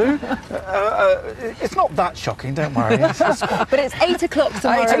forward to. It's not that shocking, don't worry. But it's 8 o'clock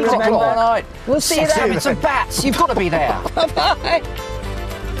tomorrow, 8 o'clock remember? tomorrow night. We'll see you then. Some bats, you've got to be there. Bye-bye.